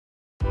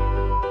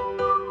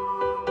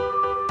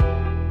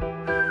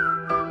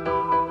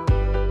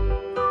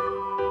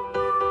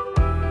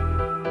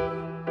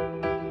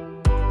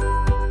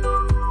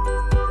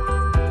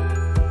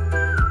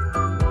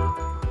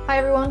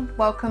everyone,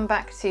 welcome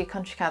back to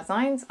Country Cat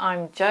Designs.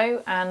 I'm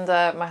Jo and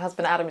my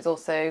husband Adam is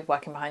also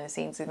working behind the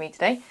scenes with me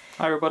today.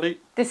 Hi everybody.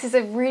 This is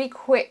a really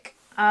quick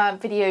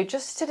video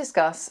just to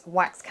discuss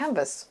wax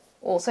canvas,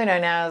 also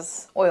known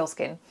as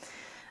oilskin.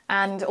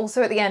 And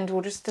also at the end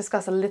we'll just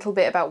discuss a little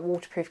bit about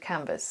waterproof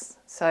canvas.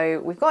 So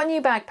we've got a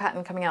new bag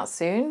pattern coming out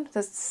soon,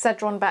 the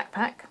Cedron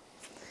backpack.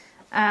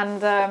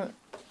 And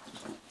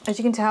as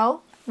you can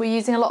tell, we're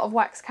using a lot of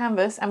wax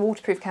canvas and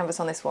waterproof canvas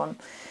on this one.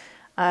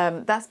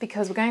 That's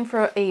because we're going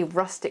for a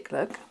rustic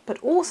look, but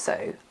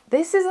also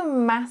this is a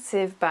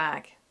massive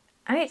bag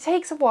and it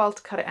takes a while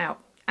to cut it out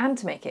and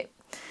to make it.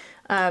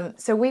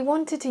 So we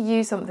wanted to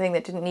use something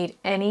that didn't need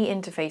any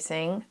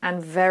interfacing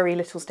and very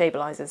little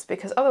stabilizers,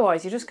 because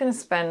otherwise you're just going to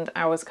spend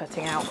hours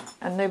cutting out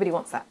and nobody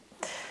wants that.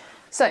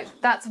 So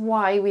that's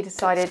why we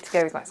decided to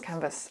go with wax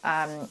canvas.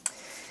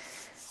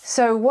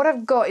 So what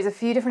I've got is a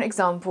few different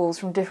examples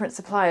from different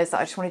suppliers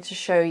that I just wanted to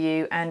show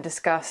you and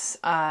discuss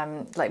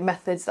like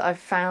methods that I've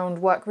found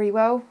work really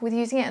well with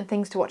using it and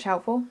things to watch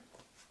out for.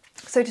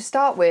 So to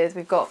start with,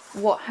 we've got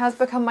what has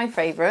become my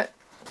favourite.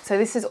 So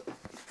this is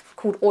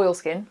called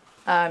oilskin,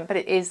 but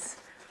it is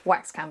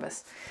wax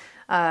canvas.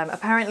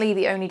 Apparently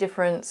the only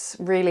difference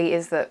really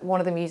is that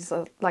one of them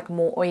uses like a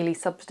more oily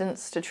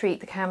substance to treat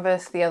the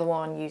canvas, the other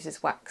one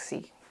uses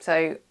waxy.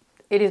 So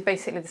it is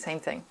basically the same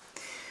thing.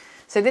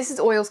 So this is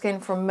oilskin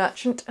from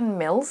Merchant and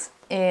Mills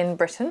in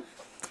Britain,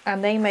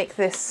 and they make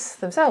this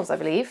themselves, I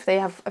believe. They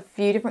have a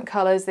few different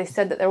colours. They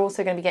said that they're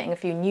also going to be getting a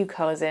few new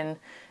colours in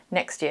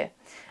next year.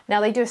 Now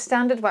they do a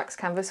standard wax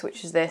canvas,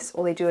 which is this,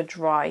 or they do a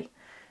dry.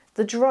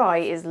 The dry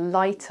is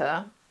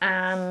lighter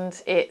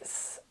and it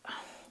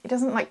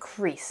doesn't like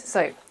crease.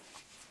 So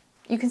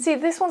you can see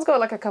this one's got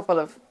like a couple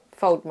of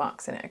fold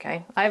marks in it,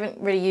 okay? I haven't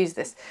really used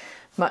this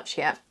much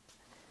yet.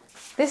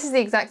 This is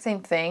the exact same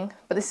thing,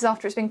 but this is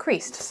after it's been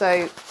creased.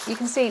 So you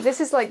can see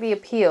this is like the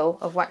appeal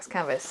of wax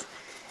canvas,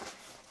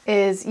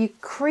 is you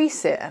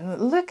crease it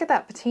and look at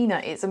that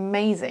patina, it's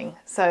amazing.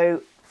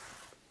 So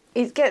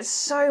it gets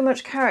so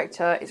much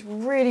character, it's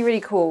really,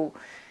 really cool.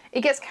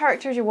 It gets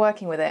character as you're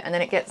working with it, and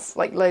then it gets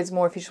like loads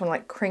more if you just want to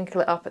like crinkle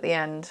it up at the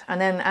end. And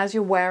then as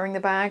you're wearing the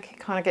bag, it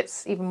kind of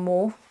gets even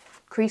more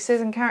creases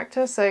and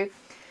character. So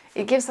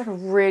it gives like a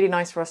really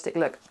nice rustic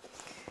look.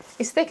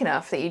 It's thick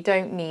enough that you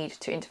don't need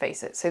to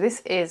interface it. So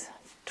this is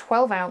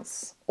 12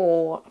 ounce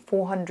or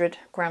 400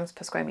 grams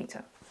per square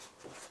meter.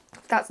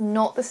 That's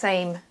not the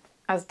same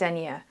as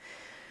denier.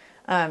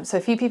 So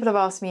a few people have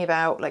asked me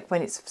about, like,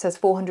 when it says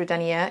 400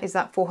 denier, is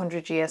that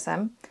 400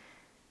 GSM?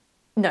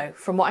 No,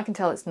 from what I can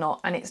tell it's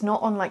not. And it's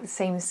not on like the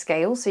same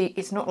scale. So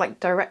it's not like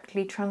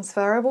directly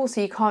transferable.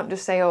 So you can't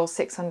just say, oh,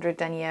 600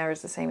 denier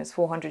is the same as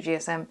 400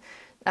 GSM.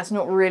 That's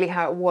not really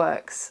how it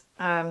works.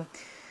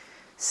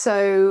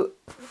 So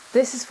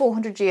this is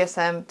 400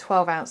 GSM,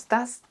 12 ounce.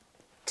 That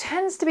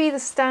tends to be the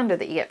standard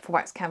that you get for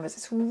wax canvas.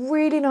 It's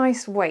really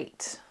nice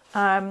weight.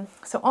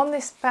 So on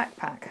this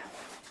backpack,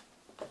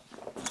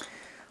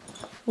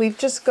 we've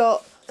just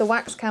got the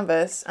wax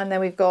canvas and then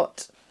we've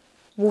got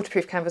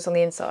waterproof canvas on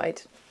the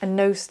inside and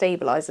no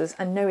stabilizers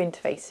and no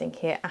interfacing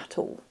here at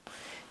all.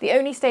 The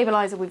only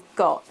stabilizer we've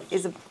got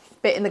is a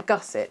bit in the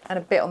gusset and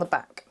a bit on the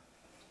back.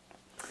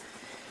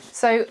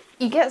 So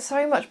you get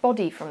so much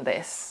body from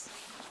this,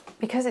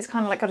 because it's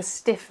kind of like got a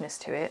stiffness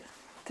to it,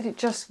 that it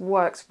just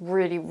works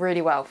really,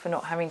 really well for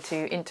not having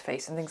to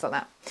interface and things like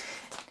that.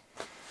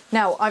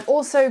 Now, I've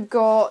also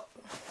got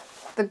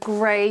the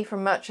grey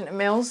from Merchant and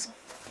Mills.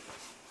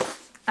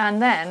 And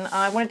then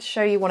I wanted to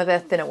show you one of their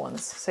thinner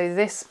ones. So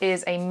this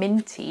is a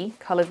minty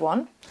coloured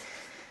one.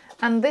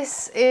 And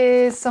this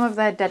is some of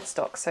their dead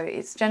stock. So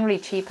it's generally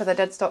cheaper, their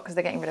dead stock, because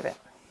they're getting rid of it.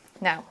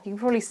 Now, you can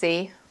probably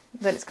see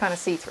that it's kind of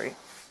see-through.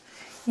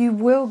 You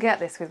will get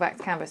this with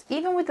wax canvas,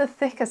 even with the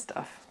thicker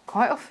stuff.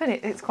 Quite often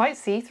it's quite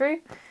see-through,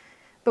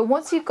 but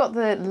once you've got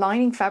the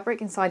lining fabric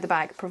inside the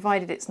bag,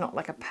 provided it's not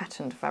like a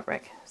patterned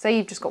fabric, say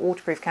you've just got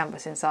waterproof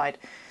canvas inside,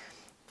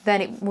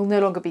 then it will no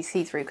longer be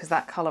see-through because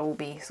that colour will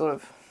be sort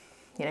of,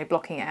 you know,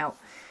 blocking it out.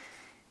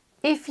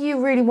 If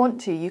you really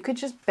want to, you could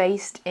just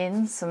baste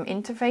in some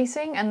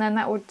interfacing and then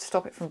that would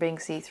stop it from being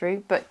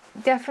see-through, but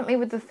definitely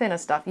with the thinner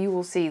stuff you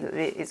will see that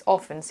it is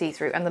often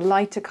see-through, and the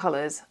lighter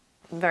colours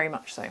very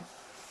much so.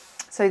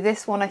 So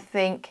this one I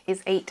think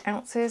is 8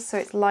 ounces, so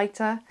it's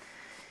lighter.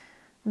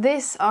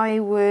 This I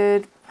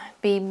would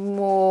be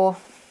more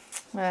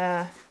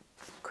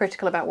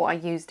critical about what I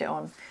used it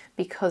on,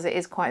 because it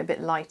is quite a bit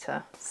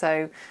lighter.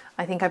 So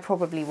I think I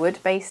probably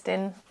would baste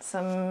in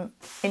some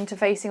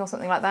interfacing or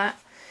something like that,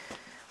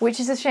 which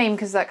is a shame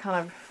because that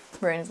kind of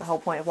ruins the whole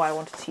point of why I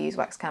wanted to use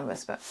wax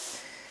canvas. But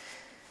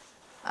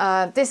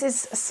this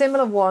is a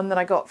similar one that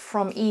I got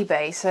from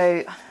eBay.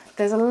 So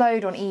there's a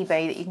load on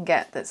eBay that you can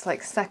get that's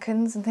like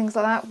seconds and things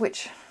like that,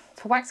 which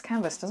for wax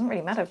canvas doesn't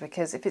really matter,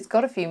 because if it's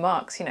got a few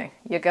marks, you know,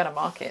 you're gonna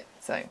mark it.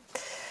 So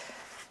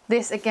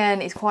this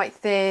again is quite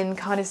thin,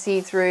 kind of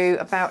see-through,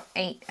 about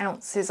 8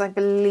 ounces I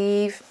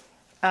believe.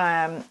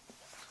 So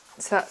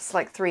that's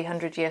like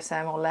 300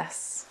 GSM or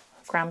less.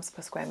 Grams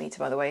per square meter,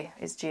 by the way,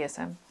 is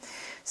GSM.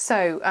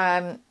 So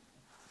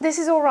this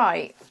is all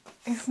right.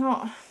 It's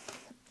not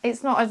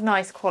it's not as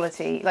nice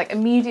quality. Like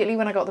immediately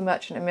when I got the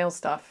Merchant & Mills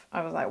stuff,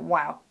 I was like,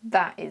 wow,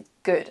 that is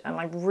good. And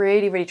I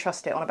really, really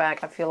trust it on a bag.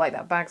 I feel like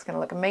that bag's going to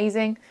look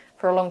amazing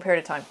for a long period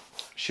of time.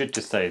 Should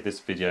just say this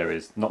video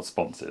is not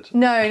sponsored.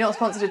 No, not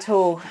sponsored at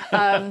all.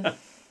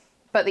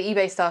 But the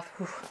eBay stuff,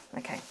 whew,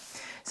 okay.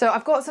 So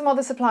I've got some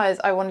other suppliers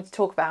I wanted to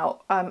talk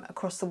about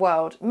across the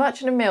world.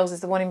 Merchant & Mills is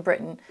the one in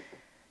Britain.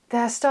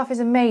 Their stuff is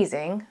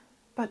amazing,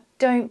 but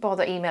don't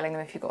bother emailing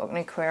them if you've got an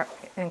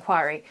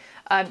inquiry.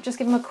 Just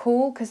give them a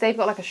call because they've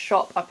got like a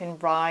shop up in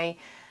Rye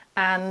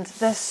and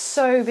they're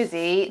so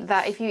busy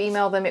that if you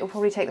email them, it will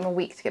probably take them a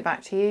week to get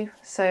back to you.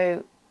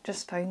 So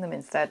just phone them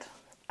instead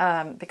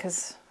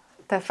because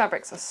their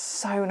fabrics are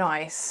so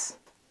nice.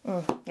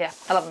 Yeah,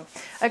 I love them.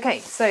 Okay,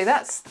 so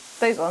that's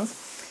those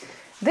ones.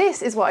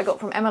 This is what I got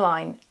from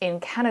Emmeline in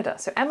Canada.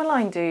 So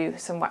Emmeline do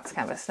some wax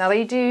canvas. Now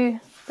they do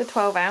the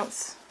 12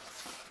 ounce,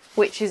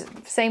 which is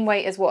the same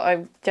weight as what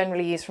I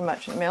generally use from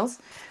Merchant & Mills.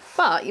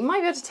 But you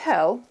might be able to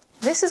tell,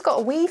 this has got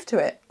a weave to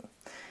it.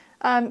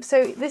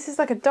 So this is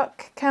like a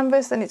duck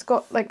canvas and it's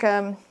got like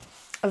a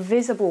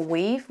visible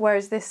weave,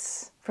 whereas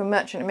this from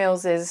Merchant &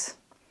 Mills is,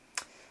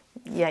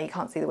 yeah, you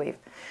can't see the weave.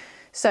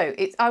 So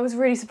I was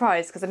really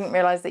surprised because I didn't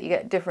realise that you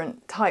get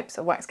different types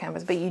of wax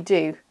canvas, but you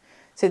do.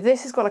 So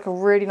this has got like a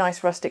really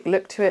nice rustic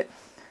look to it.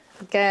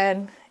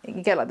 Again,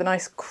 you get like the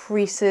nice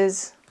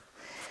creases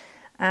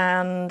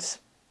and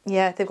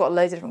yeah, they've got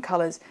loads of different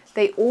colours.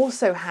 They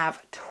also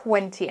have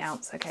 20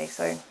 ounce. Okay,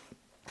 so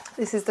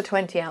this is the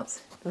 20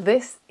 ounce.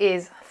 This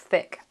is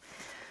thick.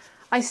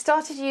 I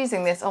started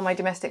using this on my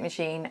domestic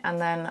machine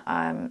and then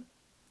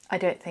I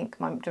don't think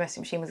my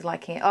domestic machine was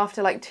liking it.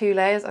 After like 2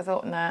 layers, I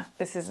thought, nah,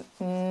 this is,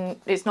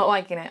 it's not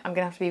liking it. I'm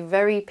gonna have to be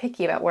very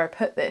picky about where I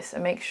put this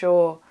and make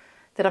sure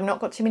that I've not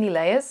got too many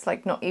layers,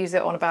 like not use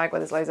it on a bag where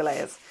there's loads of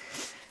layers.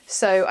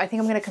 So I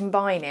think I'm gonna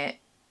combine it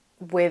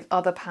with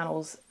other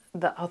panels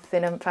that are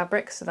thinner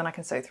fabrics so then I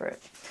can sew through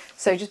it.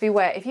 So just be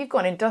aware, if you've got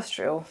an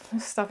industrial,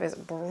 this stuff is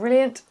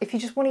brilliant. If you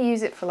just want to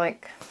use it for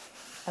like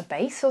a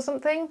base or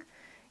something,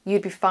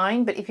 you'd be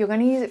fine. But if you're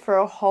going to use it for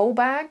a whole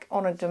bag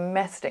on a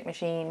domestic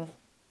machine,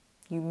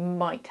 you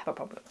might have a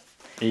problem.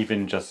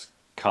 Even just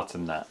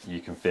cutting that, you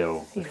can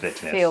feel the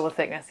thickness. Feel the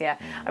thickness, yeah.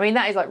 I mean,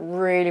 that is like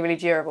really, really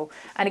durable.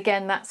 And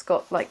again, that's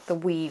got like the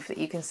weave that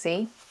you can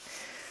see.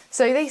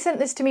 So they sent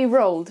this to me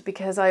rolled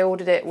because I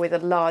ordered it with a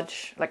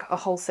large, like a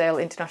wholesale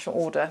international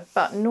order,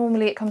 but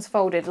normally it comes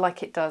folded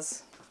like it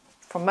does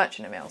from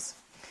Merchant & Mills.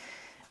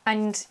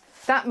 And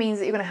that means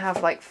that you're going to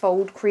have like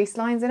fold crease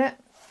lines in it,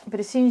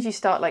 but as soon as you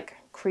start like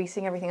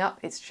creasing everything up,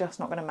 it's just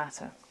not going to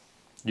matter.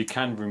 You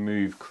can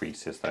remove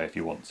creases though if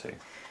you want to.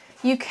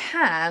 You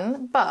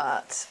can,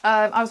 but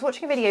I was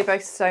watching a video by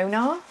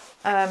Sonar,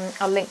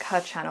 I'll link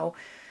her channel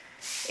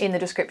in the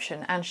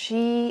description, and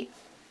she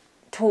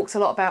talks a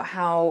lot about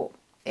how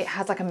it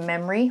has like a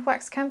memory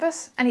wax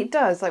canvas, and it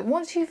does. Like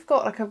once you've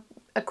got like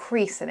a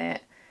crease in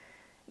it,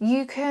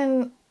 you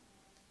can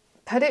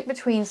put it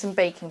between some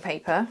baking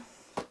paper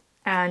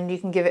and you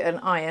can give it an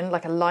iron,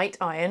 like a light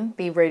iron.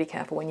 Be really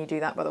careful when you do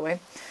that, by the way.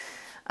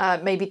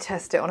 Maybe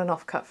test it on an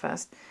offcut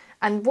first.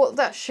 And what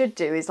that should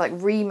do is like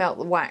remelt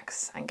the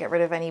wax and get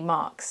rid of any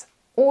marks.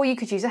 Or you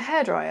could use a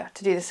hairdryer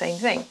to do the same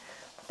thing.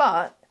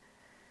 But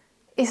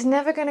it's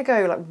never going to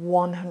go like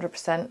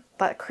 100%.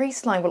 That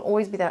crease line will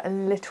always be there a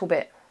little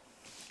bit.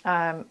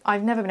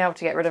 I've never been able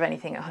to get rid of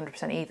anything at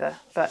 100% either,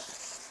 but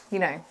you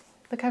know,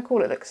 look how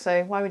cool it looks,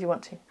 so why would you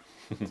want to?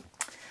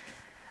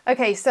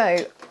 Okay,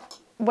 so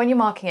when you're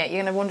marking it,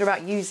 you're going to wonder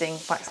about using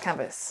wax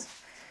canvas.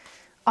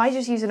 I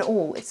just use an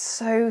awl. It's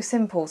so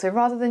simple. So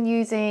rather than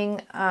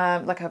using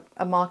like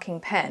a marking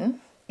pen,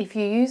 if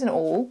you use an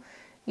awl,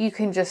 you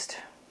can just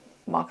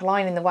mark a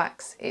line in the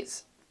wax.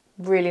 It's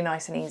really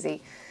nice and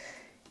easy.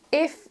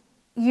 If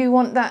you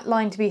want that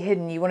line to be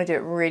hidden, you want to do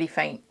it really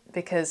faint,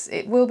 because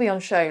it will be on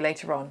show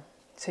later on.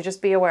 So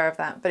just be aware of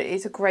that, but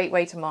it's a great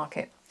way to mark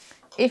it.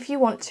 If you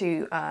want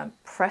to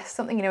press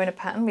something, you know, in a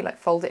pattern, we like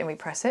fold it and we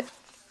press it.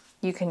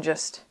 You can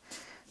just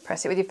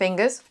press it with your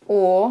fingers,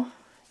 or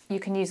you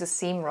can use a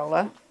seam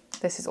roller.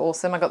 This is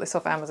awesome. I got this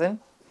off Amazon.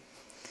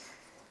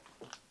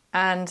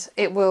 And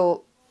it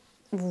will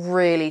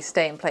really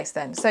stay in place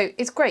then. So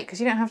it's great because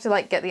you don't have to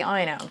like get the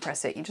iron out and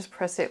press it. You just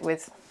press it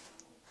with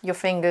your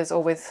fingers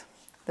or with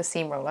the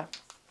seam roller.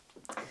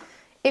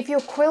 If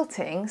you're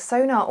quilting,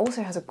 Sonar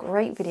also has a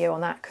great video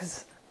on that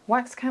because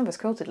wax canvas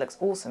quilted looks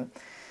awesome.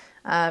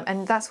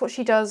 And that's what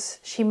she does.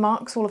 She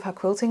marks all of her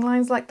quilting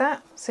lines like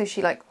that. So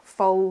she like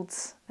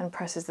folds and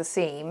presses the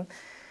seam,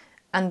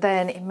 and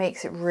then it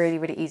makes it really,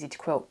 really easy to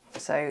quilt.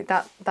 So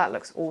that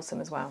looks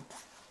awesome as well.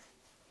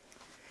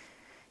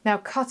 Now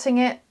cutting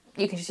it,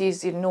 you can just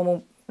use your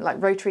normal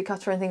like rotary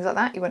cutter and things like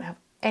that. You won't have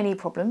any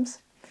problems.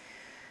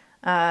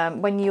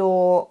 When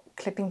you're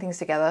clipping things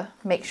together,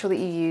 make sure that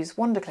you use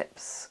Wonder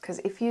Clips, because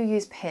if you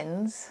use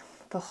pins,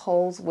 the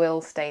holes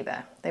will stay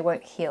there. They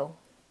won't heal.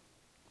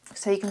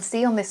 So you can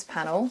see on this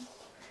panel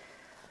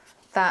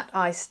that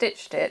I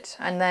stitched it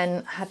and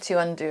then had to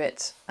undo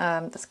it.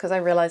 That's because I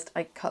realised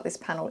I cut this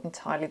panel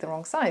entirely the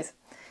wrong size.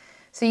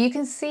 So you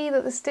can see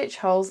that the stitch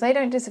holes, they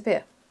don't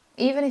disappear.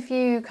 even if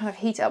you kind of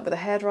heat it up with a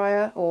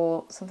hairdryer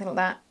or something like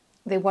that,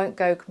 they won't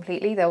go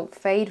completely. They'll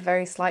fade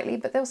very slightly,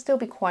 but they'll still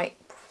be quite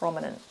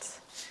prominent.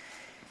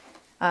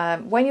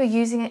 When you're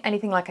using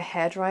anything like a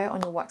hairdryer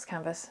on your wax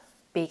canvas,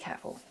 be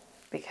careful,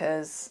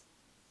 because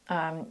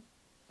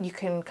you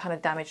can kind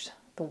of damage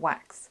the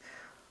wax.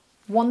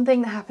 One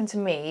thing that happened to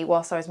me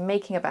whilst I was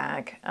making a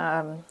bag,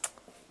 I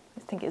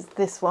think it's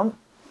this one.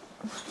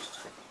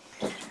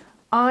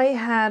 I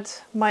had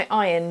my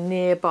iron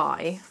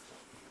nearby,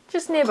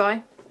 just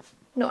nearby,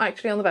 not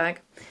actually on the bag.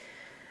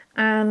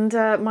 And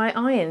my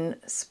iron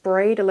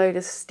sprayed a load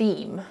of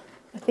steam.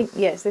 I think,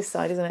 yeah, it's this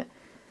side, isn't it?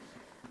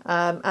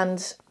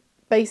 And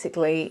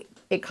basically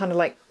it kind of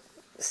like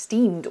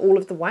steamed all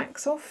of the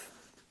wax off,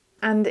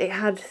 and it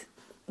had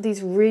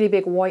these really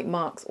big white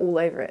marks all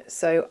over it.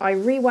 So I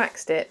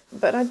re-waxed it,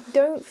 but I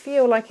don't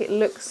feel like it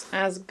looks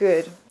as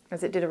good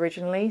as it did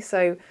originally.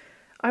 So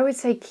I would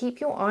say keep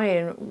your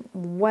iron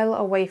well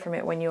away from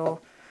it when you're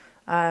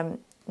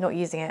not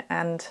using it.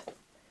 And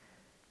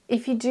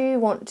if you do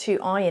want to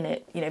iron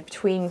it, you know,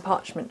 between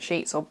parchment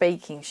sheets or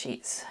baking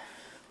sheets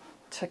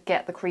to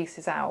get the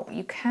creases out,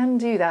 you can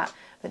do that,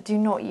 but do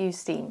not use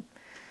steam.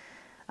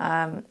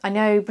 I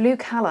know Blue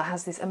Calla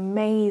has this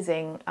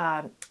amazing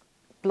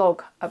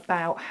blog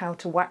about how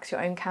to wax your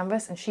own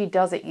canvas, and she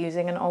does it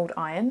using an old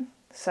iron.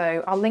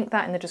 So I'll link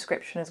that in the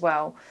description as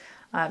well.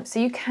 So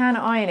you can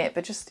iron it,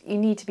 but just you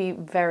need to be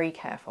very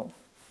careful.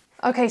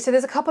 Okay, so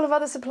there's a couple of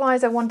other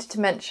suppliers I wanted to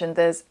mention.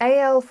 There's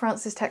A.L.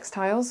 Francis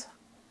Textiles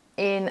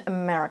in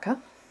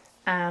America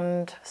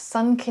and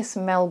Sunkiss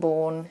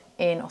Melbourne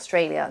in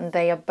Australia, and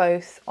they are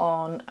both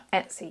on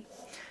Etsy.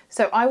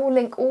 So I will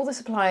link all the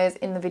suppliers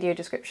in the video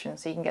description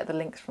so you can get the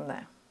links from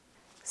there.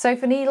 So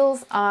for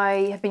needles,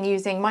 I have been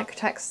using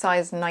Microtex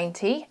size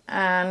 90,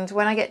 and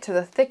when I get to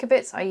the thicker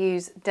bits, I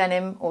use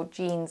denim or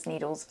jeans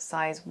needles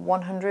size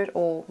 100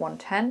 or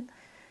 110.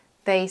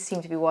 They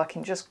seem to be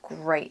working just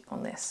great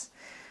on this.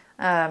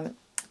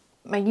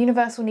 My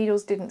universal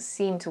needles didn't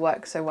seem to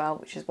work so well,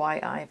 which is why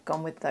I've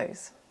gone with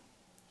those.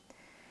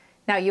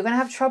 Now you're going to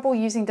have trouble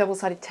using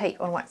double-sided tape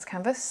on wax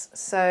canvas,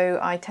 so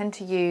I tend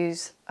to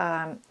use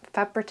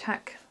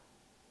Fabri-Tac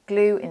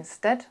glue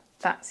instead.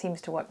 That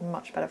seems to work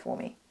much better for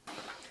me.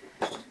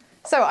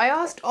 So I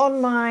asked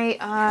on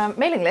my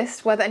mailing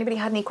list whether anybody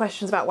had any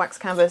questions about wax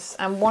canvas,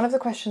 and one of the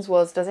questions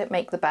was, does it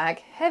make the bag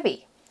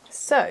heavy?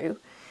 So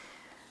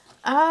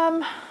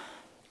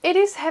it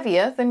is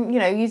heavier than, you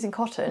know, using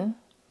cotton,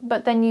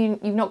 but then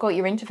you've not got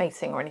your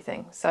interfacing or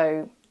anything.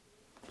 So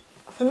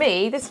for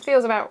me, this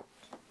feels about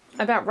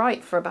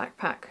right for a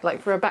backpack.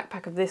 Like for a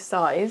backpack of this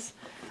size,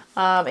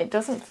 it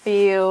doesn't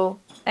feel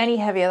any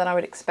heavier than I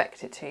would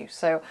expect it to.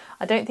 So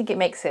I don't think it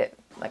makes it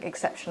like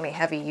exceptionally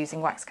heavy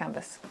using wax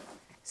canvas.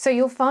 So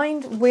you'll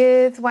find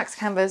with wax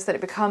canvas that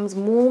it becomes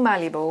more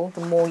malleable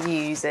the more you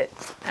use it,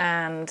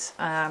 and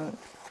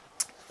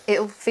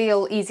it'll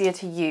feel easier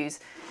to use.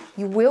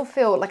 You will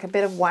feel like a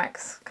bit of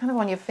wax kind of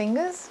on your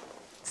fingers.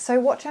 So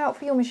watch out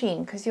for your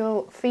machine, because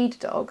your feed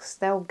dogs,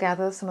 they'll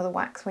gather some of the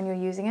wax when you're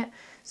using it.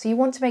 So you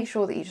want to make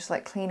sure that you just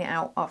like clean it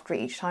out after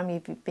each time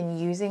you've been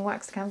using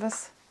waxed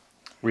canvas.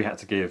 We had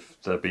to give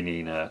the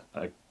Benin a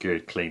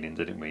good cleaning,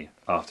 didn't we?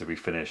 After we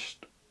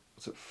finished,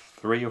 was it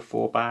 3 or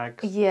 4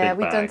 bags? Yeah,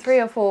 we'd done 3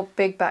 or 4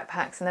 big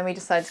backpacks, and then we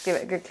decided to give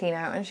it a good clean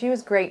out, and she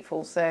was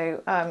grateful.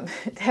 So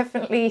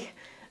definitely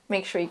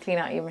make sure you clean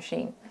out your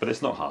machine. But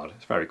it's not hard,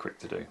 it's very quick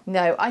to do.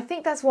 No, I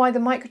think that's why the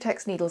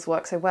Microtex needles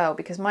work so well,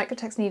 because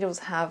Microtex needles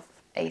have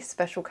a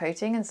special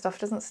coating and stuff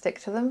doesn't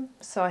stick to them.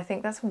 So I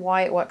think that's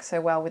why it works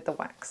so well with the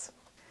wax.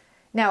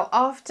 Now,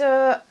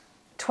 after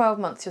 12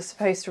 months, you're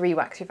supposed to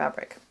re-wax your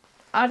fabric.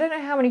 I don't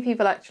know how many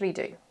people actually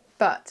do,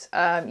 but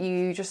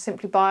you just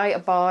simply buy a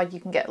bar.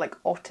 You can get like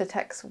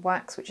Ottertex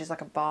wax, which is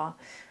like a bar,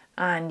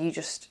 and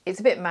it's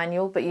a bit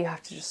manual, but you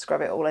have to just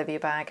scrub it all over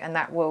your bag, and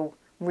that will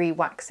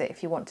re-wax it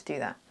if you want to do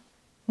that.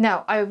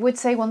 Now, I would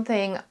say one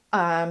thing,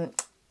 I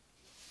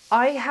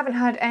haven't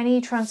had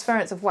any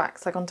transference of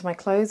wax like onto my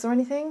clothes or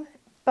anything,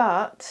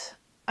 but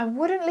I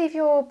wouldn't leave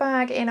your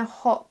bag in a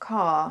hot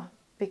car,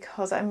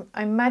 because I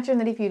imagine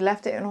that if you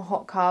left it in a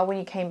hot car when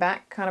you came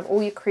back, kind of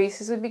all your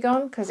creases would be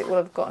gone because it would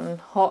have gotten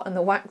hot and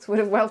the wax would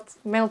have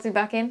melted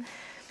back in.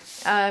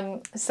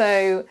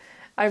 So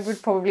I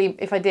would probably,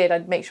 if I did,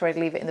 I'd make sure I'd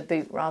leave it in the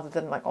boot rather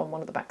than like on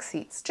one of the back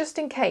seats, just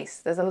in case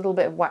there's a little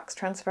bit of wax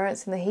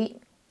transference in the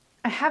heat.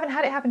 I haven't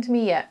had it happen to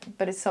me yet,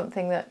 but it's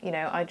something that, you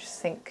know, I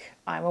just think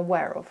I'm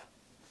aware of.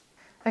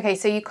 Okay,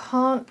 so you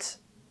can't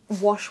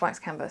wash wax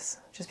canvas,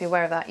 just be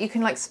aware of that. You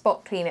can like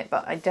spot clean it,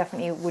 but I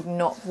definitely would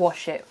not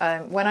wash it.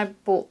 When I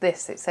bought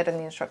this, it said in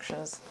the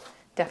instructions,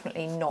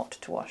 definitely not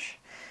to wash.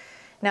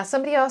 Now,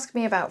 somebody asked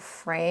me about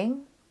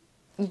fraying.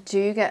 You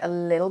do get a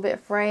little bit of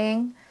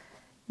fraying,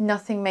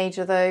 nothing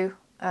major though,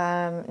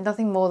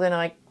 nothing more than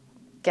I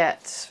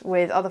get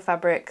with other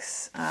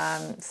fabrics,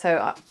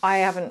 so I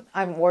haven't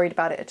worried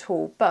about it at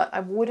all, but I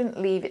wouldn't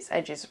leave its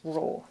edges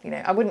raw. You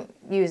know, I wouldn't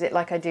use it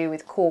like I do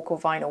with cork or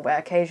vinyl, where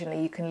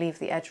occasionally you can leave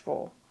the edge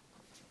raw.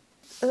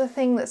 The other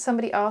thing that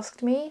somebody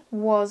asked me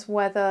was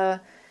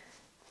whether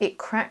it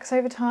cracks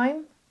over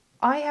time.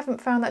 I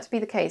haven't found that to be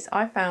the case.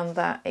 I found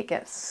that it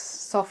gets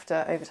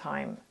softer over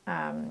time.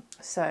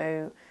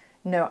 So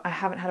no, I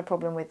haven't had a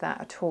problem with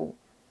that at all.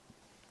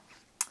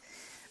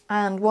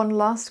 And one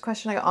last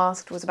question I got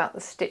asked was about the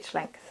stitch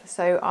length.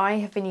 So I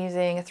have been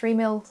using a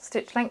 3mm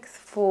stitch length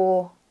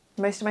for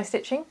most of my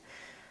stitching.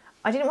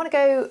 I didn't want to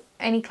go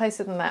any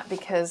closer than that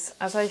because,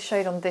 as I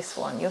showed on this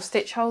one, your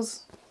stitch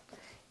holes,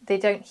 they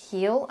don't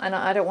heal, and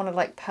I don't want to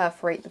like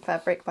perforate the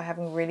fabric by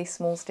having really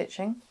small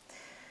stitching.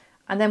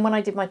 And then when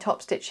I did my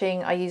top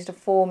stitching, I used a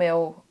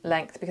 4mm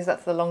length because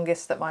that's the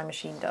longest that my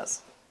machine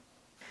does.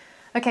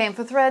 Okay, and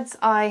for threads,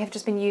 I have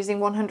just been using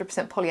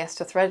 100%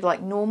 polyester thread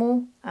like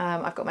normal.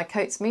 I've got my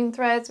Coats Moon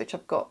threads, which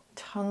I've got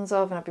tons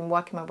of, and I've been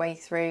working my way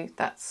through.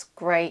 That's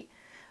great.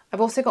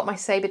 I've also got my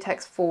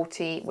Sabertex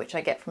 40, which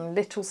I get from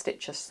Little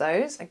Stitcher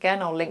Sews.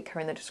 Again, I'll link her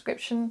in the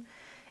description.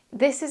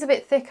 This is a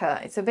bit thicker,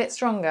 it's a bit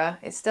stronger.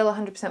 It's still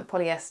 100%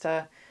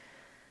 polyester.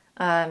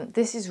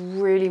 This is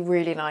really,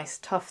 really nice,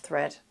 tough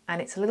thread, and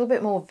it's a little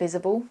bit more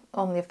visible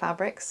on the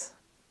fabrics,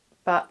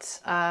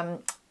 but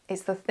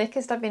it's the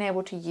thickest I've been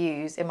able to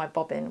use in my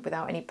bobbin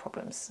without any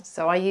problems.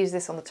 So I use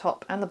this on the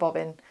top and the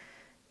bobbin,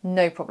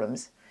 no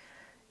problems.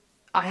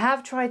 I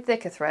have tried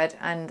thicker thread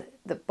and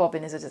the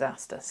bobbin is a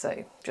disaster,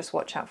 so just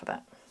watch out for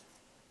that.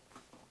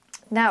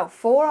 Now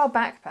for our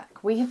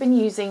backpack, we have been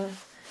using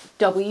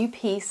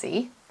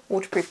WPC,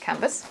 waterproof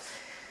canvas,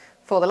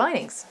 for the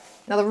linings.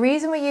 Now the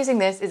reason we're using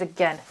this is,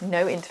 again,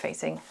 no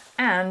interfacing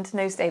and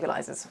no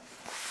stabilizers.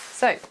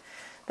 So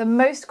the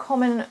most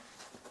common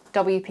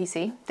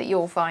WPC that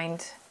you'll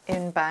find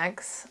in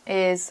bags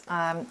is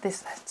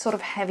this sort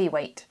of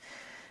heavyweight.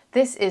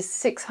 This is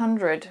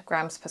 600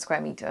 grams per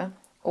square meter,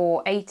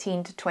 or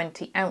 18 to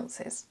 20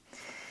 ounces.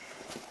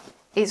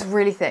 It's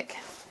really thick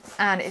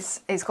and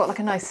it's got like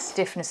a nice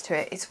stiffness to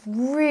it. It's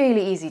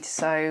really easy to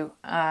sew,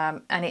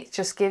 and it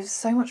just gives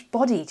so much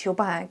body to your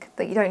bag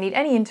that you don't need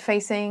any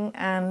interfacing.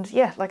 And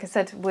yeah, like I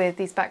said, with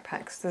these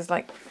backpacks, there's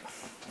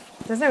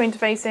no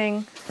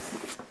interfacing,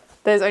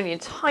 there's only a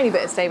tiny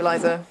bit of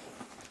stabilizer.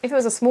 If it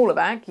was a smaller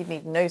bag, you'd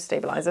need no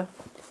stabilizer.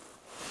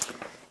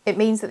 It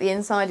means that the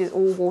inside is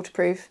all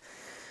waterproof.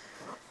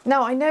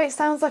 Now, I know it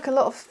sounds like a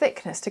lot of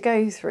thickness to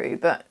go through,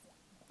 but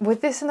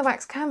with this and the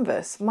wax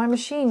canvas, my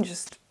machine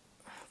just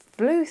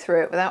flew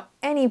through it without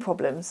any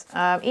problems.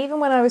 Even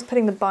when I was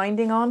putting the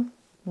binding on,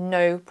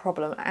 no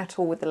problem at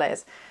all with the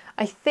layers.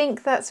 I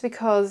think that's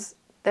because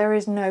there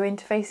is no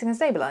interfacing and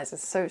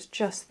stabilizers, so it's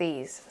just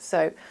these.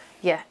 So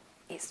yeah,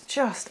 it's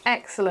just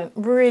excellent,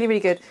 really, really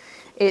good.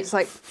 It's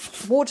like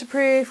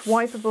waterproof,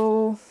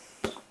 wipeable,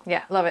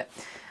 yeah, love it.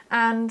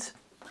 And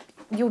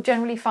you'll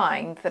generally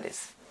find that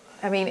it's,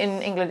 I mean,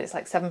 in England it's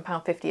like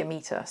 £7.50 a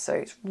metre, so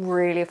it's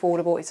really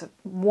affordable. It's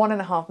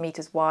 1.5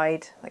 metres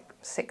wide, like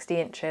 60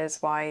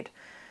 inches wide.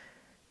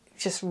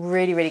 Just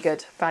really, really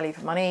good value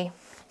for money.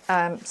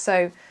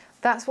 So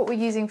that's what we're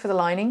using for the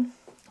lining.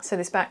 So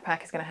this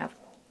backpack is going to have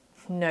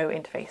no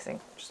interfacing,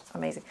 which is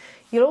amazing.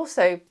 You'll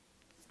also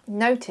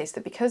notice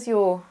that because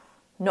you're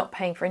not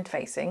paying for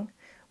interfacing,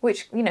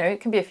 which, you know,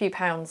 it can be a few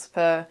pounds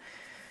per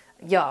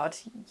yard,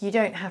 you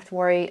don't have to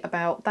worry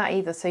about that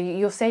either. So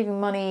you're saving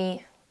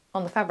money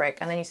on the fabric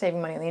and then you're saving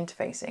money on the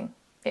interfacing.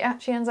 It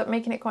actually ends up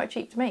making it quite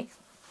cheap to make.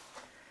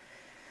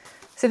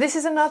 So this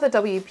is another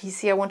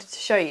WPC I wanted to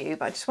show you,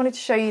 but I just wanted to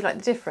show you like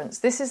the difference.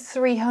 This is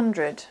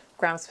 300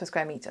 grams per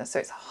square metre, so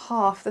it's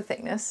half the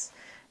thickness.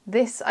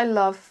 This I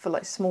love for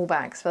like small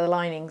bags, for the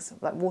linings,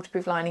 like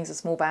waterproof linings or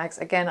small bags.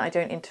 Again, I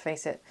don't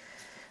interface it.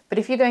 But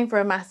if you're going for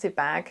a massive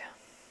bag,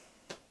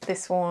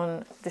 this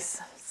one,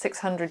 this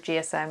 600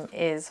 GSM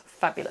is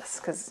fabulous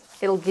because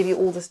it'll give you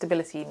all the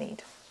stability you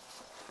need.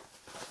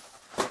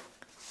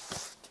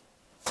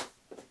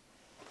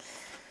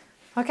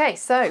 Okay,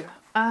 so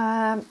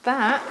that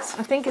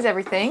I think is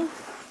everything.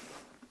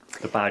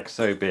 The bag's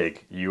so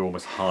big, you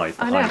almost hide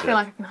behind I know, it. I feel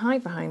like I can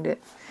hide behind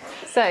it.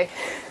 So,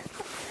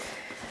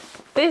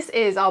 this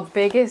is our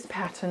biggest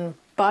pattern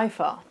by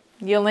far.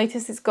 You'll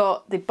notice it's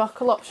got the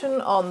buckle option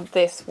on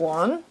this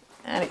one,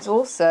 and it's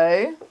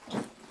also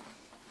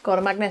got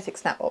a magnetic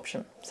snap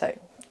option. So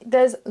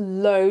there's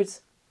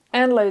loads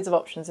and loads of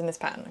options in this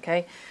pattern,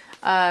 okay?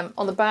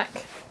 On the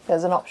back,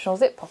 there's an optional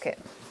zip pocket.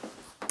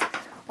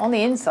 On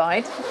the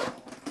inside,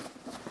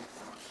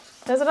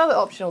 there's another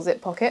optional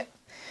zip pocket.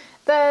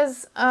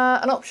 There's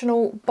an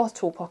optional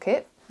bottle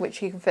pocket,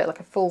 which you can fit like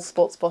a full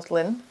sports bottle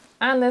in.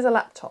 And there's a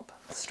laptop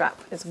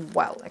strap as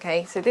well,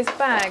 okay? So this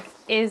bag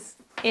is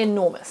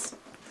enormous.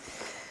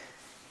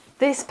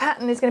 This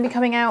pattern is going to be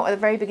coming out at the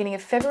very beginning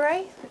of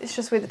February. It's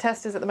just with the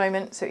testers at the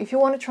moment. So if you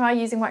want to try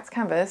using wax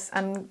canvas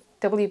and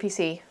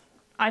WPC,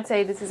 I'd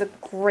say this is a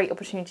great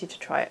opportunity to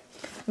try it.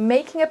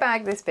 Making a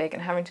bag this big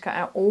and having to cut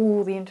out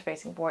all the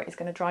interfacing for it is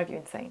going to drive you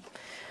insane.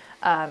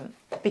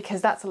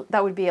 Because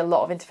that would be a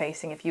lot of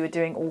interfacing if you were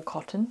doing all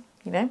cotton,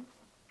 you know?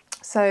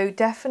 So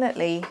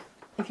definitely,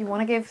 if you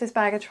want to give this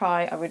bag a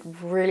try, I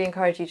would really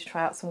encourage you to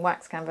try out some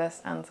wax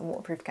canvas and some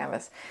waterproof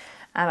canvas.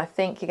 And I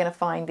think you're going to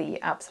find that you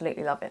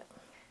absolutely love it.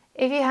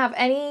 If you have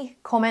any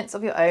comments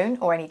of your own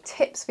or any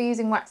tips for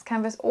using wax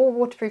canvas or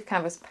waterproof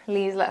canvas,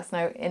 please let us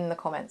know in the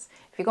comments.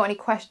 If you've got any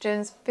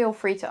questions, feel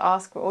free to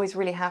ask. We're always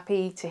really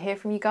happy to hear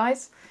from you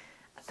guys.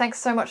 Thanks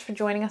so much for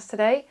joining us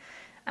today,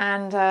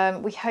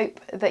 and we hope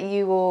that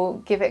you will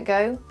give it a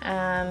go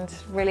and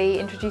really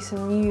introduce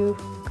some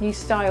new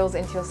styles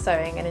into your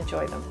sewing and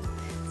enjoy them.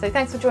 So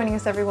thanks for joining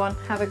us, everyone.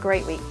 Have a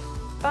great week.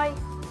 Bye.